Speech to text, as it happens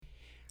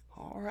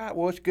right,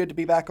 well, it's good to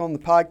be back on the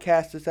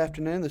podcast this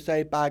afternoon, the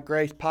Saved by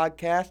Grace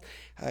podcast.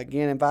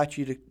 Again, invite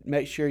you to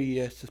make sure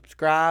you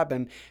subscribe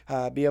and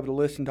be able to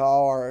listen to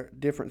all our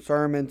different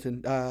sermons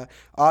and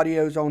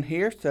audios on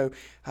here. So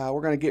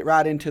we're going to get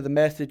right into the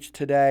message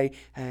today,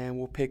 and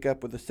we'll pick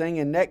up with the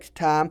singing next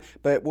time.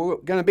 But we're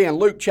going to be in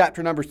Luke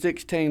chapter number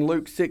 16,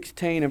 Luke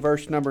 16 and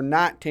verse number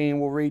 19.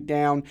 We'll read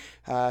down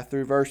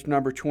through verse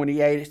number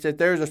 28. It says,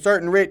 "There is a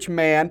certain rich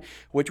man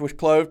which was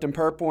clothed in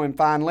purple and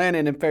fine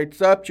linen and fared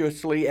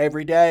sumptuously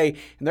every day.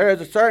 And there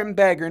is a certain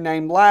beggar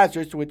named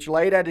Lazarus which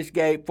laid at his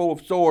gate full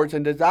of sores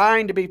and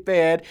desiring to be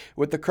fed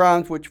with the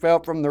crumbs which fell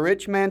from the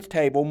rich man's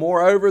table.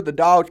 Moreover, the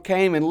dogs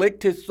came and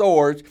licked his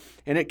sores.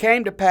 And it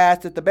came to pass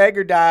that the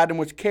beggar died and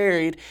was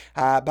carried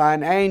by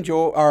an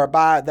angel, or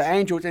by the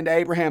angels, into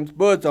Abraham's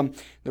bosom.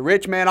 The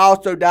rich man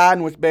also died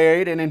and was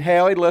buried, and in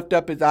hell he lifted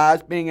up his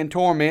eyes, being in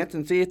torments,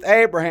 and seeth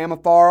Abraham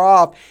afar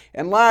off,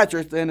 and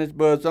Lazarus in his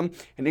bosom.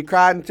 And he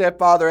cried and said,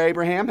 Father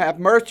Abraham, have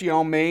mercy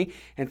on me,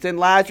 and send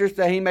Lazarus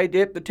that he may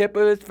dip the tip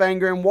of his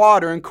finger in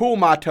water, and cool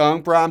my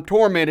tongue, for I am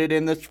tormented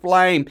in this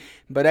flame.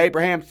 But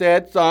Abraham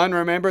said, Son,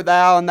 remember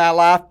thou in thy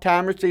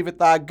lifetime receiveth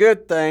thy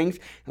good things,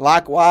 and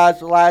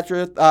likewise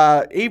Lazarus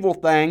evil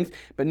things,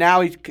 but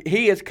now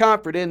he is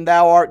comforted, and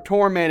thou art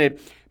tormented.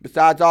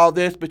 Besides all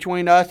this,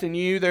 between us and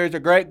you there is a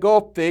great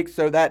gulf fixed,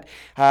 so that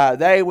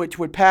they which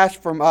would pass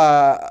from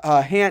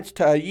hence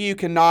to you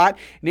cannot,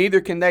 neither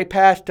can they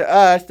pass to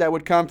us that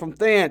would come from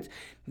thence.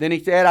 Then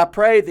he said, I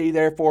pray thee,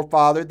 therefore,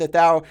 Father, that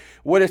thou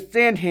wouldest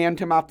send him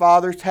to my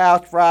father's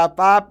house, for I have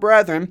 5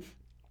 brethren,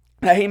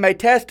 that he may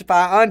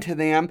testify unto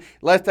them,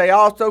 lest they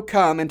also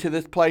come into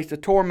this place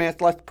of torments.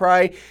 Let's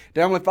pray.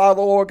 Dear Heavenly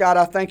Father, Lord God,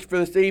 I thank you for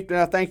this evening.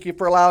 I thank you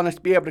for allowing us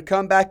to be able to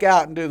come back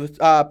out and do this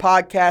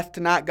podcast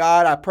tonight,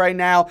 God. I pray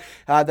now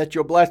that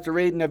you'll bless the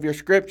reading of your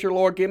scripture,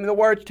 Lord. Give me the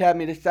words to have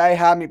me to say.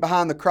 Hide me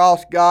behind the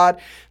cross,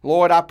 God.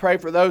 Lord, I pray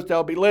for those that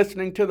will be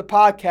listening to the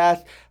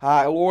podcast,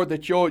 Lord,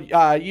 that you'll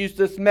use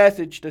this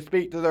message to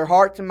speak to their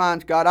hearts and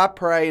minds, God. I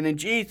pray, and in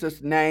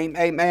Jesus' name,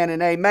 amen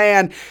and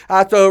amen.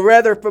 So a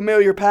rather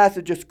familiar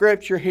passage of scripture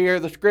here,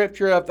 the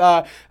scripture of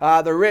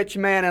the rich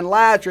man and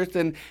Lazarus.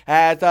 And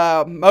as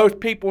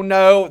most people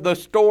know, the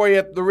story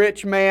of the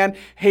rich man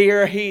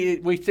here,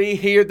 we see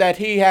here that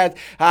he has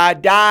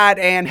died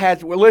and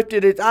has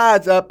lifted his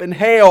eyes up in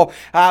hell.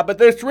 But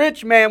this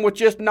rich man was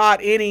just not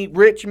any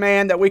rich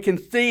man that we can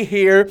see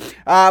here,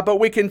 but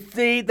we can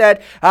see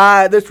that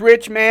this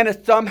rich man is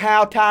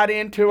somehow tied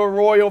into a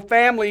royal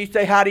family. You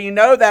say, how do you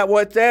know that?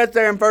 Well, it says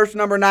there in verse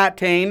number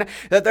 19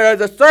 that there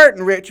is a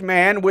certain rich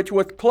man which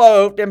was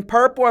clothed in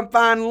purple and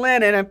fine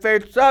linen and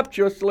fared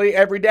sumptuously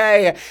every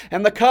day.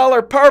 And the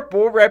color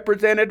purple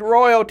represented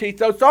royalty.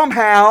 So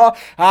somehow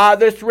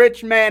this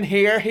rich man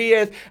here, he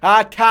is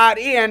tied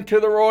into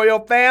the royal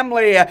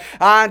family.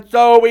 And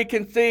so we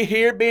can see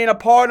here, being a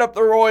part of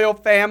the royal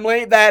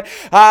family, that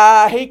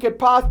he could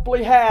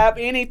possibly have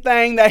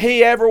anything that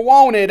he ever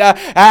wanted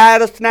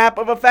at a snap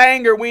of a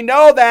finger. We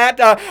know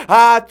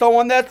that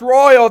someone that's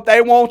royal, if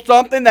they want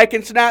something, they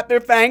can snap their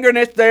finger and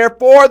it's there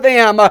for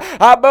them.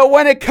 But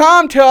when it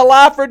comes to a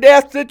life or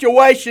death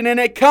situation, and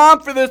it come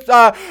for this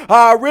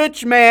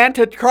rich man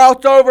to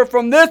cross over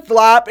from this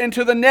life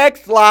into the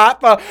next life,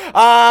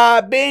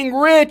 being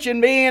rich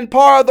and being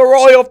part of the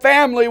royal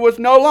family was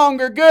no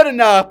longer good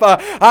enough,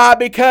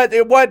 because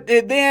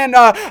it then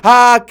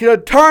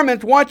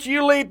determines, once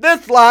you leave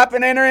this life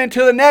and enter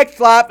into the next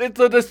life, it's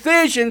the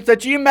decisions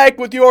that you make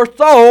with your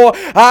soul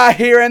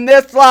here in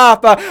this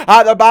life.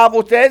 The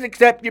Bible says,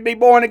 except you be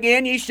born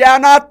again, ye shall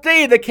not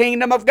see the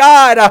kingdom of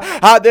God.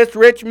 This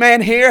rich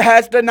man here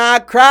has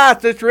denied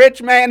Christ. This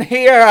rich man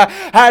here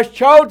has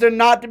chosen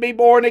not to be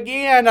born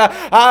again.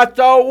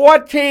 So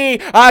once he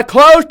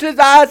closed his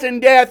eyes in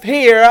death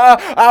here,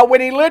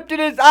 when he lifted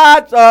his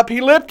eyes up,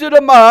 he lifted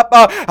them up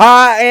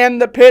in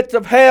the pits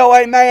of hell.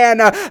 Amen.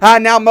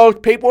 Now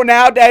most people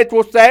nowadays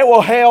will say,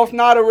 well, hell's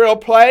not a real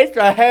place.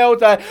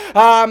 Hell's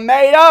a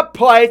made up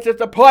place.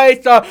 It's a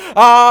place,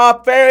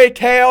 fairy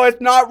tale.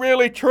 It's not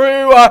really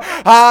true.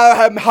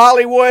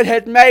 Hollywood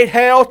has made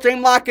hell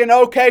seem like an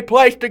okay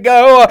place to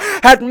go.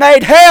 Has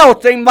made hell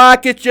seem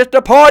like it's just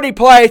a party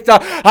place.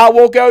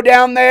 We'll go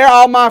down there.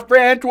 All my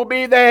friends will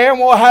be there, and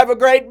we'll have a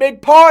great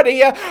big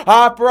party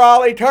for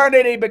all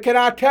eternity. But can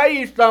I tell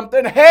you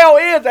something? Hell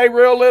is a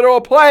real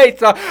literal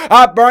place.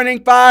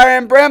 Burning fire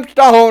and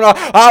brimstone,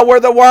 where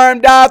the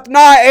worm dieth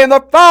not, and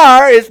the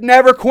fire is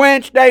never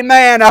quenched.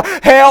 Amen.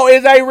 Hell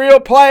is a real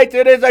place.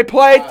 It is a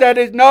place that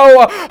is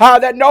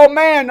that no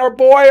man or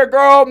boy or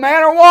girl,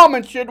 man or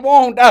woman should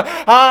want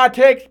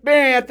to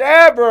experience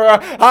ever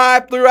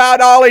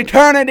throughout all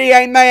eternity.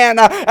 Amen.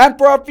 And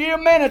for a few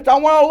minutes, I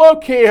want to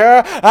look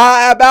here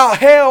about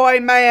hell.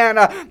 Amen.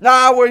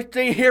 Now we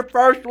see here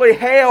firstly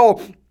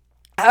hell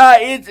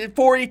is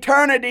for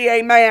eternity,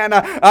 amen.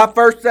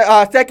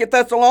 2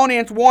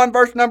 Thessalonians 1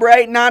 verse number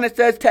 8 and 9, it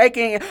says,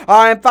 taking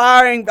and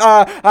firing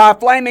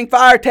flaming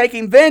fire,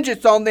 taking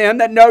vengeance on them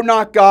that know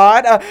not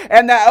God,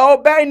 and that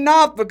obey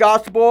not the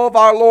gospel of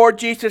our Lord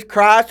Jesus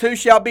Christ, who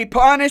shall be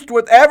punished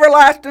with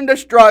everlasting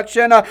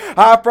destruction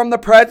from the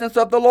presence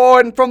of the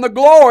Lord and from the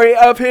glory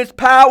of his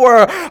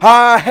power.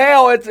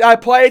 Hell is a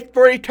place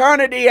for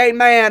eternity,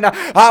 amen.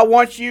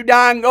 Once you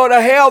die and go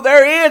to hell,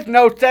 there is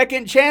no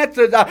second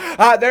chances.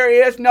 There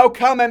is no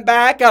coming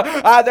back.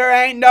 There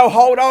ain't no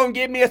hold on,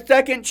 give me a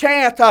second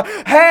chance.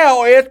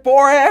 Hell is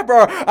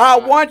forever.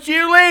 Once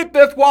you leave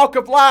this walk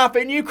of life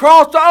and you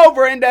cross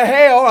over into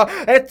hell,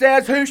 it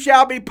says, who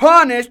shall be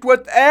punished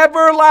with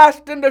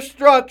everlasting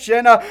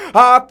destruction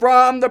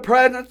from the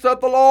presence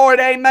of the Lord.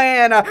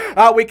 Amen.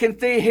 We can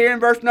see here in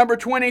verse number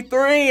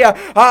 23 of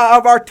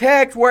our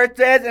text where it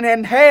says, and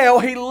in hell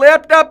he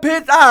lift up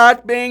his eyes,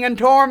 being in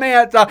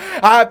torment.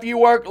 If you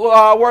were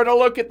to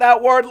look at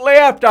that word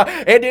lift,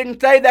 it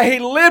didn't say that he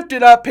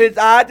lifted up his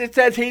eyes. It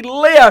says he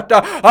lift.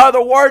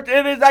 Other words,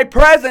 it is a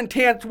present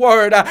tense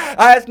word.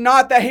 It's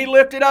not that he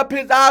lifted up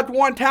his eyes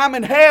one time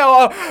in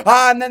hell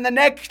and then the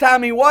next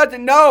time he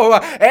wasn't. No,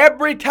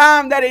 every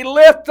time that he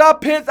lifts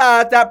up his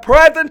eyes, that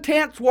present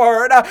tense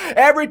word,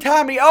 every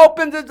time he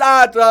opens his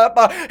eyes up,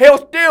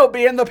 he'll still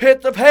be in the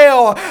pits of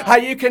hell.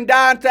 You can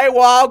die and say,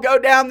 well, I'll go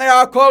down there,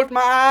 I'll close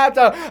my eyes,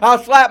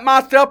 I'll slap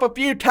myself a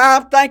few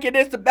times thinking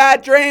it's a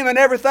bad dream and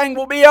everything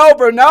will be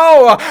over.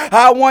 No,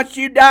 once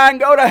you die and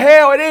go to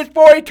hell, it is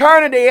for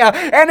eternity.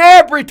 And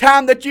every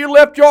time that you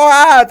lift your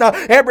eyes,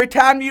 every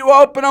time you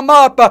open them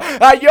up,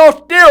 you'll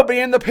still be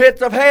in the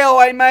pits of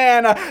hell.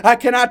 Amen.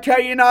 Can I tell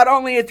you, not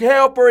only is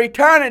hell for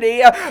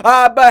eternity,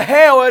 but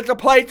hell is a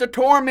place of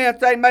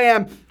torments.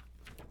 Amen.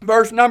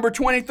 Verse number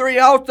 23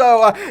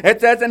 also,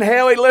 it says, in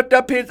hell he lift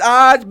up his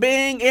eyes,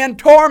 being in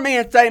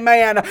torments.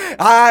 Amen.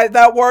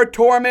 That word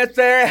torments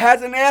there, it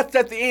has an S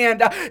at the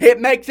end. It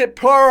makes it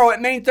plural.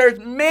 It means there's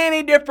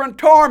many different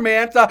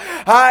torments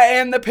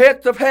in the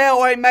pits of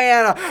hell.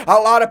 Amen. A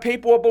lot of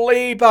people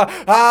believe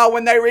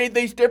when they read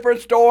these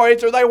different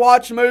stories or they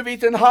watch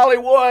movies in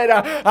Hollywood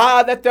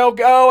that they'll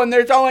go and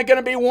there's only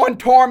going to be one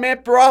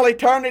torment for all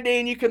eternity.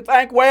 And you can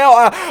think,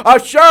 well,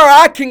 sure,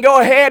 I can go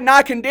ahead and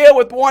I can deal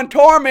with one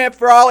torment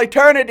for all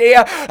eternity,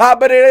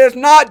 but it is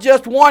not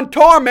just one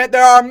torment.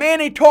 There are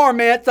many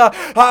torments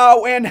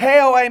in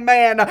hell.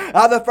 Amen.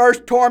 The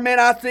first torment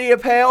I see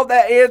of hell,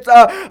 that is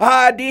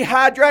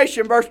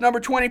dehydration. Verse number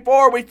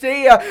 24, we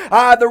see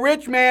the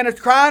rich man is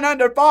crying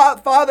unto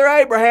Father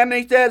Abraham,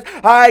 and he says,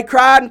 he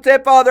cried and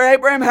said, Father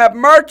Abraham, have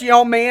mercy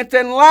on me, and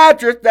send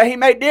Lazarus that he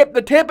may dip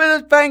the tip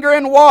of his finger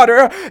in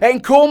water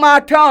and cool my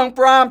tongue,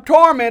 for I am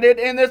tormented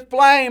in this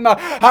flame.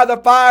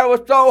 The fire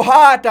was so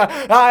hot,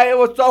 it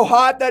was so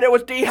hot that it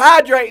was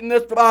dehydrating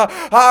this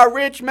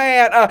rich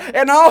man,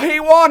 and all he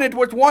wanted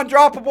was one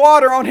drop of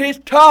water on his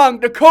tongue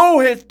to cool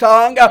his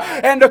tongue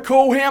and to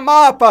cool him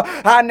up.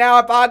 Now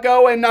if I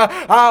go and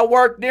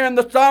work during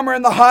the summer,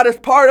 in the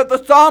hottest part of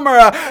the summer,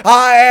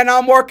 and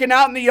I'm working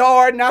out in the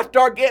yard and I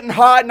start getting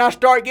hot and I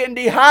start getting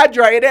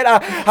dehydrated,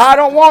 I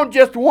don't want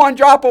just one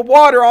drop of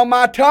water on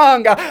my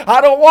tongue.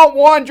 I don't want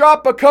one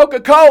drop of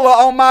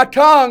Coca-Cola on my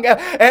tongue,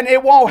 and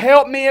it won't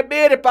help me a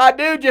bit if I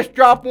do just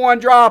drop one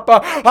drop.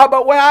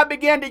 But when I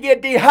begin to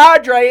get dehydrated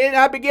and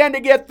I began to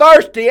get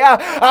thirsty,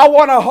 I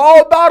want a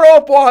whole bottle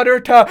of water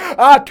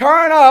to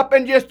turn up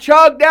and just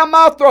chug down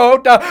my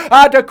throat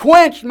to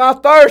quench my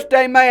thirst.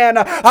 Amen.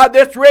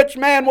 This rich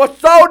man was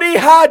so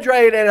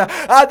dehydrated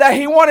that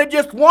he wanted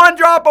just one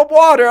drop of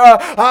water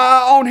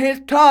on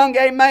his tongue.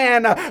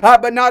 Amen.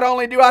 But not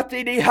only do I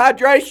see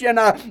dehydration,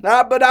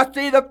 but I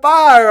see the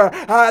fire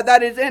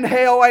that is in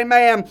hell.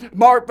 Amen.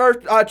 Mark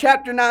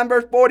chapter 9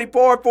 verse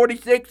 44,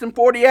 46 and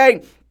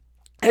 48.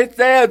 It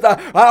says,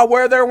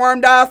 where their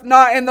worm dieth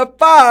not in the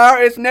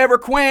fire, it's never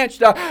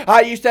quenched.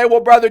 You say, well,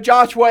 Brother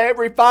Joshua,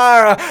 every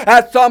fire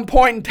at some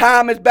point in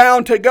time is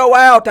bound to go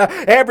out.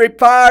 Every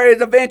fire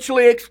is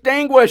eventually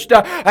extinguished.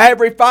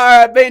 Every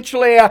fire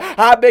eventually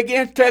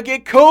begins to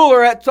get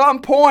cooler at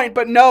some point.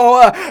 But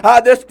no,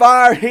 this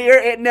fire here,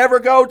 it never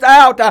goes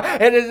out.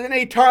 It is an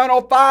eternal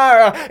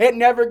fire. It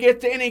never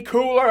gets any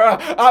cooler,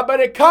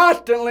 but it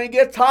constantly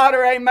gets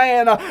hotter.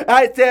 Amen.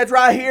 It says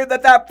right here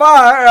that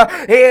fire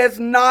is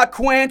not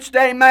quenched.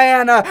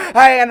 Amen.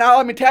 And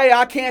let me tell you,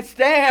 I can't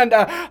stand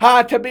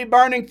to be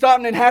burning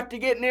something and have to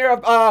get near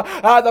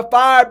the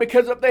fire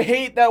because of the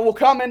heat that will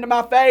come into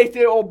my face.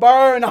 It will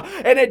burn,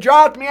 and it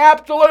drives me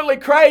absolutely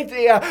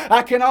crazy.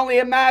 I can only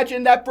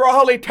imagine that for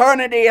all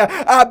eternity,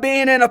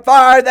 being in a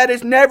fire that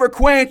is never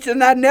quenched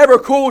and that never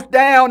cools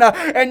down,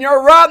 and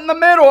you're right in the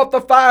middle of the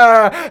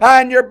fire,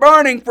 and you're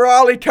burning for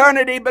all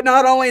eternity. But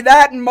not only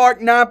that, in Mark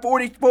 9,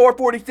 44,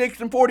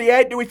 46, and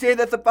 48, do we see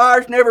that the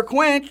fire's never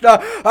quenched,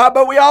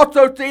 but we also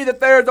also see that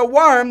there's a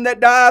worm that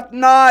dieth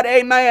not.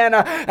 Amen.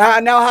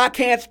 Now I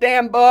can't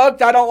stand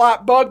bugs. I don't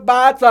like bug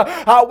bites.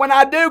 When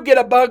I do get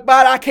a bug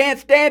bite, I can't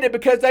stand it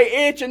because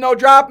they itch and they'll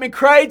drive me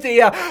crazy.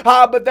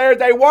 But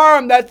there's a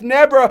worm that's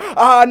never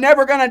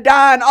going to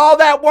die, and all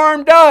that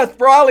worm does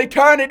for all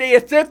eternity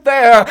is sit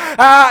there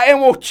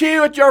and will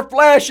chew at your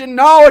flesh and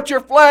gnaw at your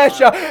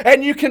flesh,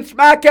 and you can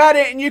smack at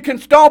it and you can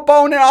stomp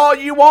on it all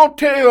you want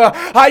to.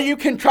 You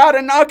can try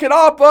to knock it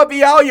off of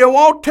you all you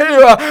want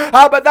to,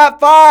 but that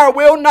fire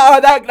will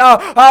not,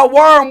 that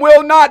worm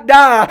will not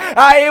die.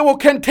 It will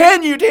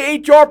continue to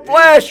eat your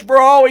flesh for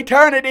all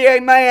eternity.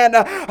 Amen.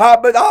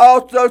 But I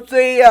also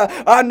see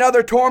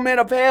another torment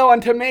of hell,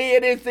 and to me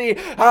it is the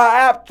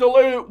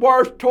absolute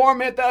worst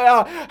torment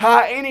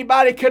that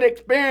anybody could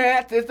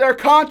experience is their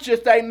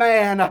conscience.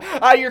 Amen.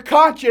 Your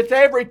conscience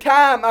every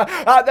time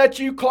that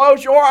you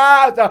close your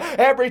eyes,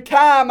 every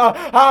time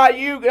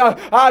you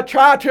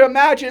try to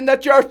imagine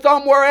that you're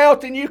somewhere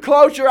else and you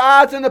close your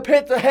eyes in the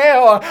pits of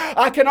hell.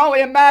 I can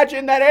only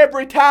imagine that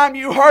every time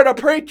you heard a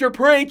preacher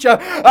preach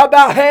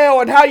about hell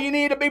and how you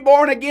need to be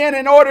born again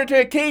in order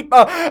to keep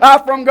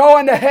from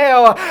going to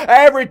hell,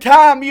 every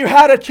time you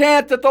had a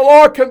chance that the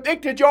Lord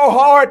convicted your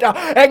heart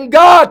and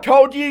God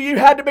told you you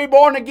had to be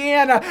born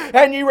again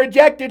and you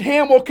rejected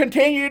Him, will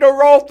continue to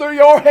roll through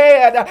your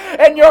head,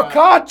 and your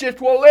conscience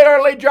will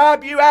literally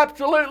drive you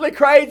absolutely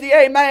crazy.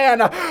 Amen.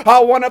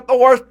 One of the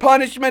worst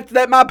punishments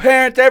that my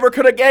parents ever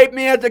could have gave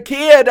me as a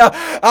kid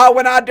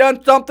when I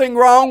done something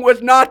wrong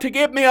was not to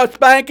give me a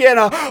spanking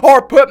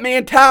or put me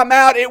in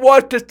timeout. It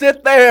was to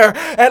sit there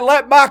and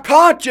let my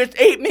conscience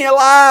eat me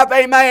alive.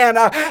 Amen.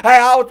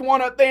 I was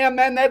one of them,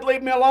 man. They'd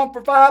leave me alone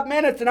for 5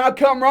 minutes and I'd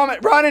come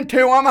running to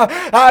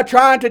them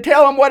trying to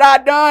tell them what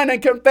I'd done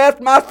and confess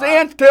my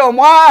sins to them.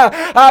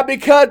 Why?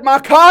 Because my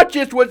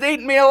conscience was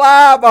eating me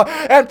alive,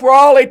 and for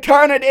all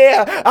eternity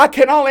I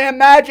can only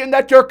imagine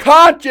that your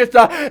conscience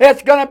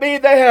is going to be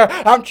there.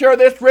 I'm sure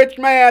this rich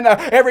man,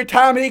 every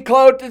time he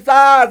closed his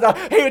eyes,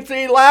 he would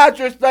see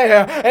Lazarus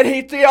there, and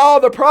he'd see all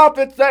the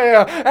prophets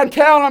there, and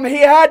tell him he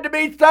had to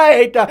be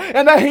saved,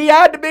 and that he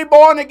had to be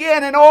born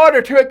again in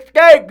order to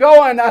escape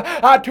going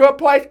to a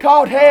place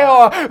called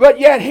hell. But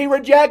yet he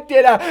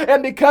rejected,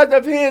 and because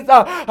of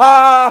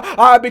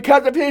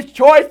his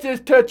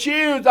choices to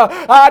choose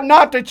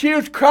not to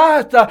choose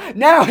Christ,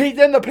 now he's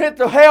in the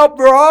pits of hell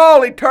for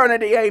all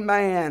eternity.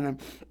 Amen.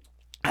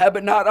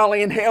 But not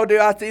only in hell do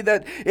I see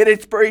that it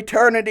is for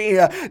eternity.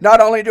 Not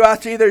only do I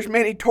see there's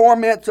many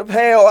torments of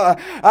hell,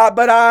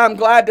 but I'm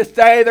glad to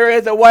say there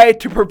is a way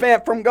to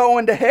prevent from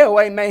going to hell.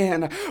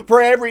 Amen.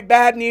 For every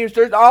bad news,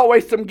 there's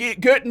always some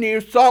good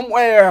news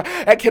somewhere.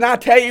 And can I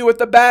tell you, with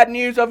the bad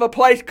news of a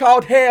place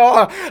called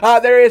hell,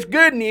 there is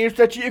good news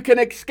that you can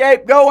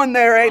escape going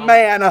there.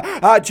 Amen.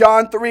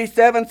 John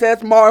 3:7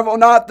 says, "Marvel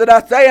not that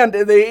I say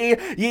unto thee,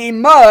 ye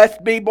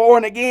must be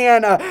born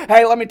again."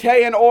 Hey, let me tell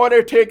you, in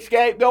order to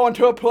escape going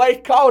to a place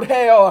called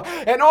hell,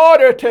 in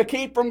order to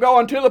keep from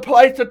going to the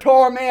place of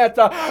torment,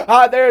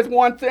 there's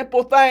one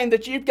simple thing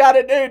that you've got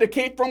to do to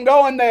keep from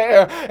going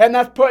there, and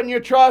that's putting your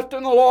trust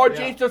in the Lord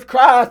Jesus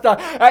Christ,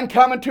 and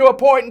coming to a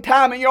point in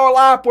time in your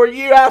life where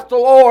you ask the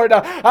Lord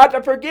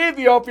to forgive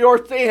you of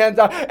your sins,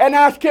 and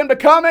ask Him to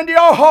come into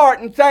your heart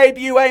and save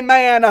you.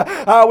 Amen.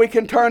 We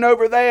can turn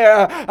over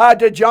there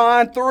to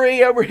John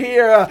 3 over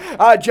here.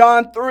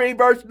 John 3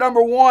 verse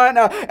number 1.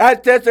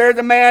 It says there's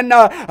a man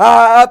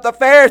of the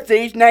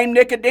Pharisees named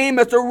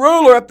Nicodemus, a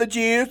ruler of the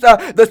Jews.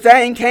 The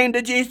same came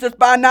to Jesus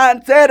by night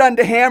and said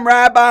unto him,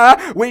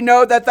 Rabbi, we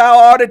know that thou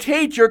art a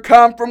teacher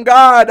come from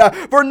God,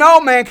 for no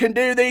man can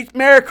do these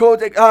miracles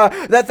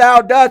that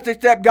thou dost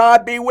except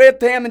God be with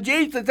him. And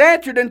Jesus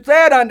answered and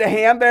said unto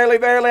him, Verily,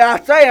 verily, I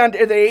say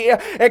unto thee,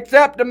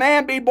 except a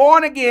man be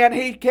born again,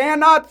 he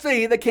cannot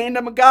see the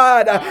kingdom of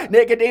God.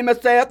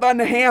 Nicodemus saith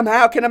unto him,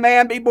 How can a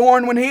man be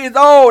born when he is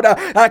old?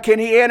 Can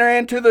he enter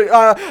into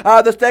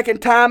the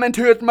second time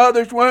into his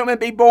mother's womb and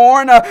be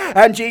born?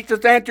 And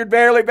Jesus answered,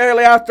 Verily,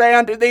 verily, I say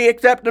unto thee,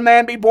 except a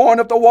man be born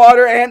of the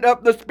water and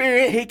of the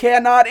Spirit, he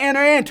cannot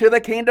enter into the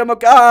kingdom of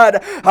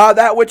God.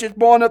 That which is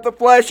born of the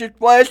flesh is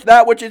flesh,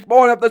 that which is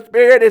born of the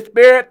Spirit is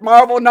spirit.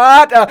 Marvel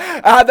not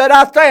that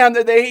I say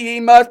unto thee, ye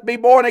must be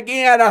born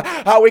again.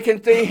 We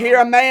can see here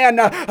a man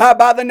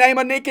by the name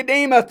of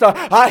Nicodemus.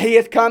 He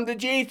has come to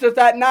Jesus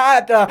at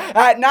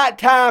night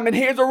time, and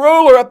he is a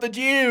ruler of the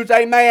Jews.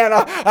 Amen.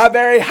 A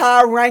very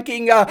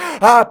high-ranking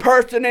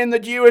person in the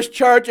Jewish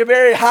church, a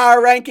very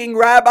high-ranking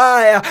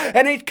rabbi,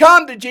 and he's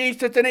come to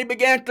Jesus and he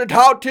begins to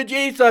talk to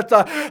Jesus,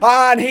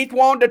 and he's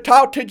wanted to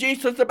talk to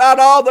Jesus about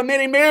all the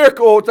many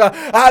miracles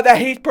that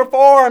he's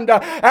performed.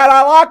 And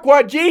I like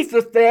what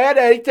Jesus said.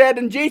 He said,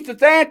 and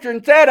Jesus answered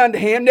and said unto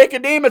him,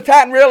 Nicodemus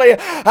hadn't really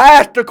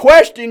asked a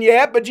question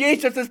yet, but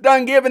Jesus has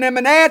done given him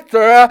an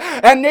answer,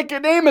 and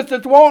Nicodemus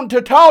is wanting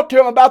to talk to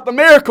him about the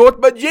miracles,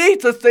 but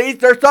Jesus sees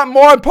there's something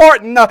more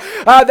important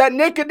that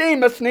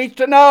Nicodemus needs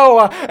to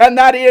know, and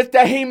that is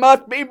that he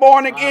must be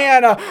born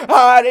again.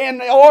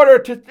 in order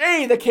to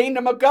see the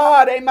kingdom of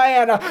God,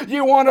 amen,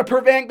 you want to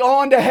prevent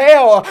going to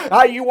hell.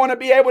 You want to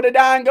be able to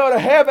die and go to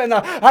heaven.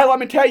 Let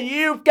me tell you,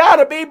 you've got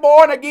to be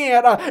born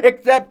again.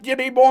 Except you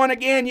be born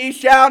again, ye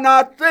shall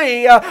not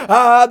see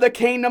the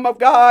kingdom of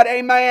God,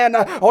 amen.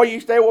 Or you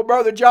say, well,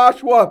 Brother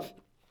Joshua,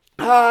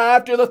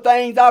 after the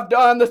things I've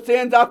done, the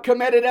sins I've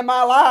committed in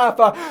my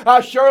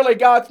life, surely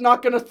God's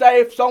not going to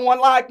save someone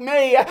like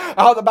me.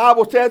 The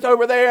Bible says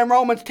over there in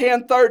Romans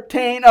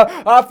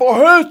 10:13, for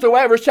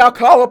whosoever shall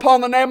call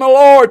upon the name of the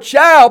Lord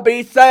shall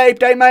be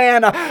saved.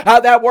 Amen.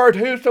 That word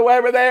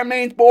whosoever there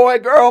means boy,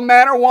 girl,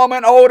 man or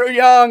woman, old or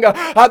young.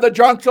 The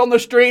drunks on the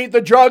street,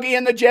 the druggie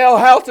in the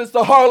jailhouses,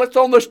 the harlots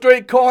on the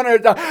street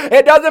corners.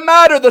 It doesn't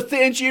matter the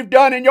sins you've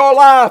done in your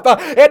life.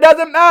 It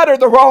doesn't matter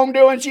the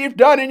wrongdoings you've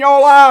done in your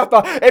life.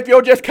 If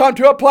you'll just come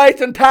to a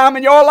place and time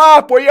in your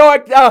life where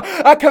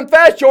you'll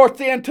confess your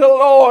sin to the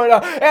Lord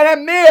and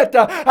admit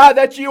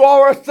that you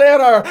are a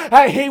sinner,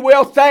 He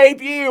will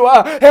save you.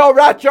 He'll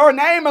write your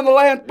name in the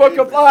Lamb's Book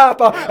of Life.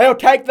 He'll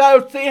take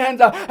those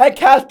sins and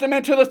cast them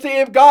into the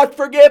sea of God's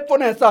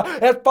forgetfulness.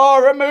 As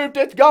far removed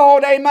as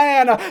gold,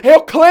 amen.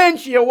 He'll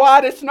cleanse you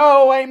white as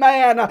snow,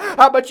 amen.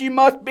 But you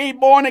must be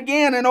born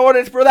again in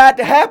order for that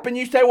to happen.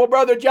 You say, well,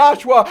 Brother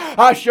Joshua,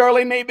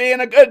 surely me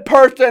being a good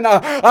person,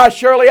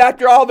 surely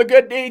after all the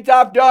good deeds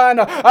I've done,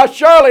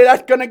 surely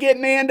that's going to get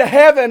me into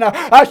heaven.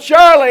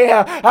 Surely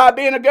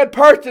being a good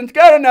person's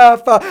good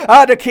enough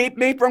to keep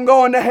me from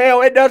going to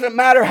hell. It doesn't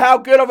matter how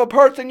good of a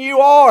person you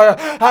are.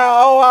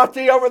 I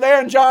see over there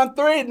in John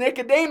 3,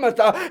 Nicodemus,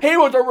 he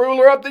was a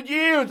ruler of the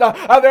Jews,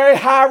 a very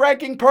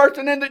high-ranking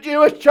person in the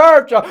Jewish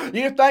church.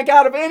 You think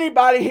out of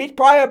anybody, he's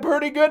probably a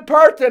pretty good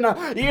person.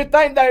 You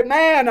think that,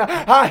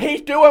 man,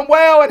 he's doing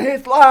well in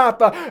his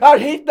life.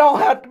 He don't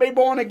have to be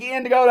born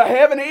again to go to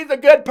heaven. He's a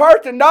good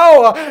person.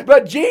 No,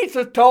 but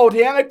Jesus told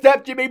him,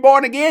 except you be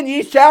born again,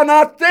 ye shall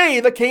not see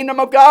the kingdom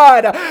of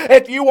God.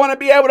 If you want to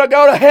be able to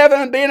go to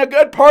heaven, being a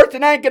good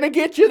person ain't going to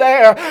get you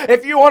there.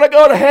 If you want to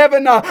go to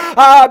heaven,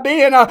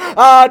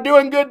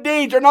 doing good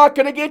deeds are not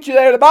going to get you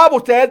there. The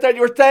Bible says that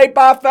you're saved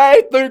by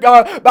faith, through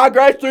God, by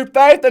grace through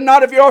faith, and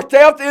not of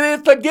yourselves. It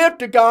is the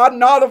gift of God,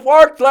 not of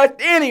works, lest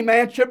any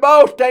man should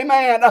boast.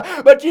 Amen.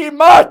 But you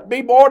must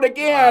be born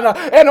again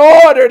in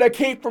order to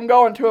keep from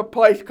going to a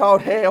place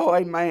called hell.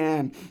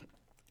 Amen.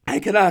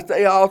 And can I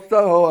say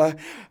also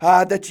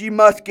that you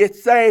must get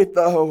saved,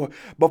 though,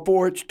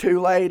 before it's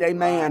too late.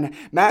 Amen.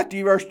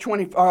 Matthew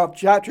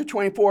chapter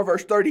 24,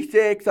 verse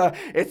 36,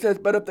 it says,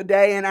 but of the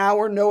day and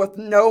hour knoweth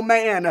no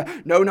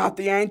man, no, not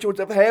the angels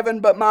of heaven,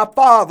 but my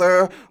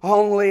Father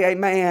only.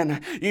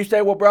 Amen. You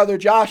say, well, Brother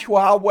Joshua,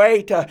 I'll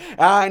wait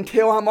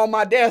until I'm on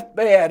my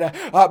deathbed.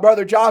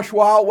 Brother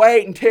Joshua, I'll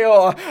wait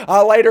until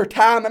a later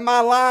time in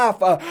my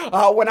life.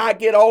 When I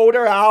get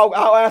older,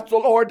 I'll ask the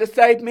Lord to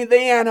save me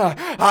then.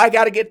 I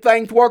got to get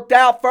things worked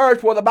out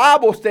first. Well, the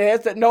Bible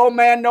says that no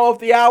man knoweth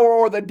the hour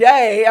or the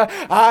day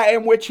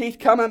in which he's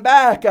coming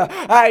back.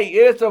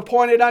 It's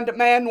appointed unto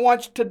man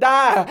once to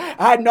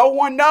die. No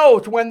one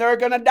knows when they're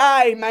going to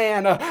die,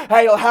 man.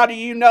 How do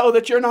you know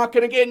that you're not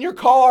going to get in your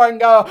car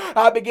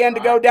and begin to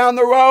go down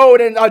the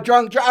road and a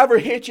drunk driver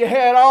hits you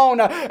head on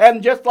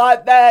and just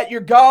like that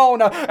you're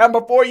gone, and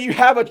before you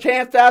have a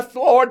chance to ask the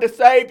Lord to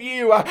save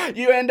you,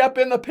 you end up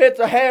in the pits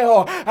of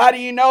hell? How do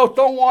you know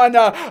someone,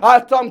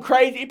 some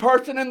crazy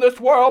person in this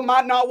world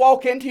might not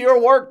walk into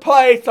your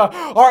workplace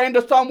or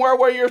into somewhere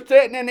where you're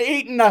sitting and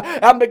eating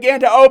and begin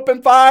to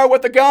open fire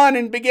with a gun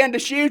and begin to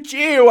shoot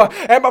you,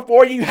 and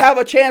before you have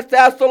a chance to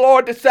ask the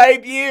Lord to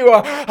save you,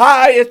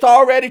 it's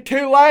already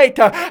too late?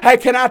 Hey,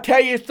 can I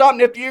tell you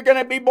something? If you're going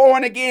to be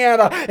born again,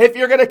 if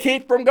you're going to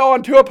keep from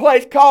going to a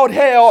place called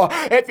hell,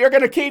 if you're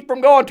going to keep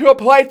from going to a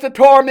place of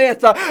torment,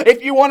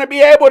 if you want to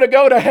be able to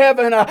go to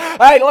heaven,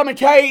 hey, let me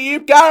tell you,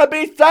 you've got to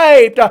be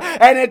saved.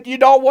 And if you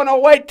don't want to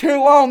wait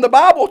too long, the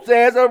Bible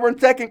says over in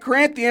 2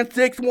 Corinthians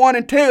 6, 1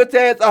 and 2, it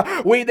says,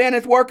 we then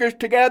as workers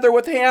together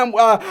with him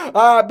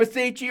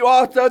beseech you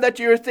also that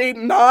you receive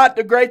not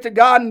the grace of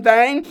God in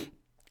vain.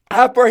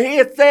 For he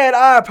has said,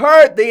 I have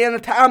heard thee in a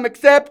time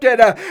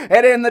accepted,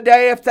 and in the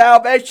day of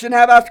salvation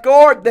have I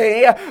scored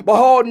thee.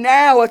 Behold,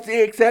 now is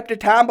the accepted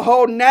time.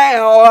 Behold,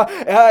 now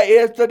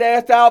is the day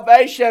of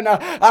salvation.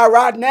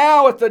 Right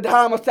now is the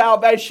time of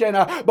salvation.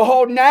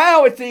 Behold,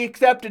 now is the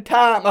accepted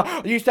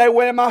time. You say,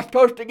 when am I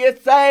supposed to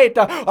get saved?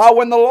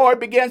 When the Lord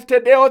begins to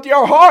deal with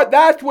your heart,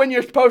 that's when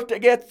you're supposed to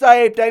get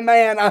saved.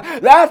 Amen.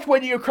 That's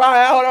when you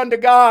cry out unto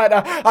God.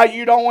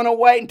 You don't want to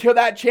wait until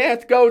that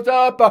chance goes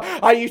up.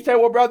 You say,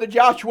 well, Brother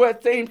Joshua,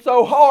 it seems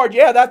so hard.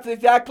 Yeah, that's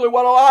exactly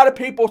what a lot of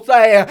people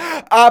say.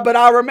 But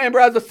I remember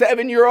as a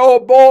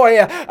 7-year-old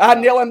boy,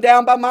 kneeling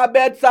down by my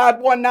bedside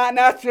one night and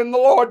asking the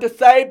Lord to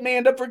save me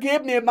and to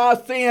forgive me of my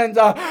sins.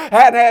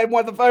 And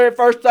one of the very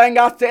first thing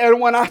I said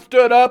when I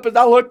stood up as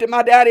I looked at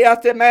my daddy, I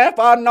said, man, if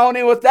I'd known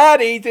it was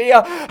that easy,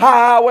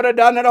 I would have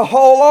done it a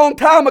whole long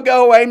time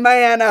ago.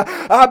 Amen.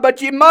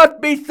 But you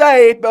must be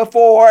saved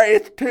before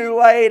it's too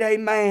late.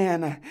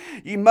 Amen.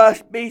 You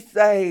must be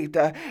saved.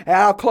 And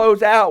I'll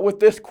close out with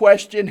this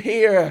question. question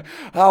here.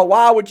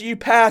 Why would you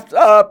pass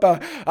up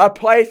a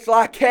place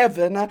like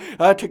heaven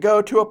to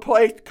go to a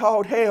place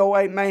called hell?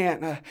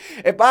 Amen.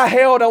 If I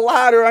held a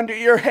lighter under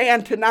your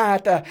hand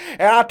tonight and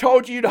I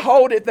told you to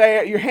hold it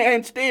there, your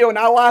hand still, and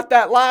I light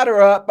that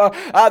lighter up,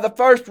 the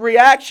first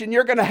reaction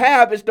you're going to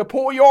have is to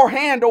pull your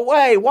hand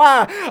away.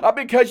 Why?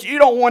 Because you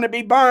don't want to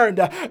be burned.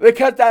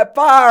 Because that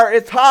fire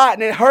is hot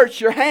and it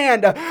hurts your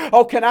hand.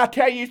 Oh, can I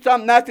tell you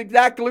something? That's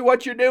exactly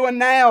what you're doing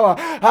now.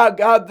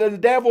 The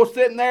devil's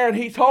sitting there and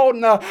he's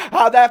holding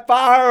that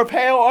fire of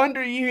hell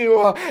under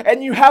you,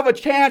 and you have a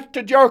chance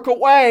to jerk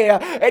away,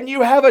 and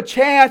you have a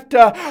chance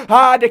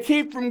to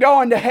keep from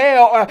going to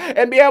hell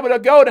and be able to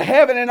go to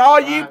heaven. And all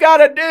you've got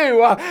to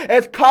do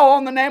is call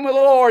on the name of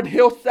the Lord.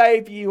 He'll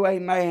save you.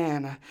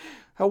 Amen.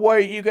 What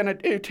are you going to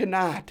do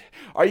tonight?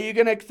 Are you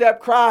going to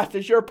accept Christ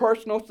as your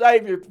personal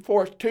Savior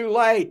before it's too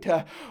late?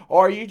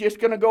 Or are you just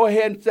going to go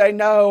ahead and say,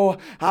 no,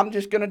 I'm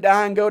just going to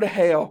die and go to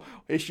hell?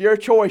 It's your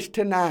choice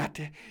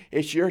tonight.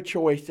 It's your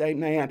choice.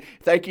 Amen.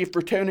 Thank you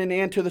for tuning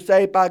in to the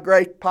Saved by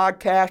Grace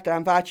podcast. I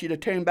invite you to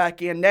tune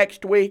back in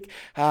next week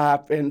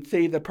and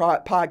see the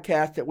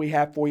podcast that we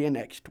have for you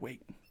next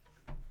week.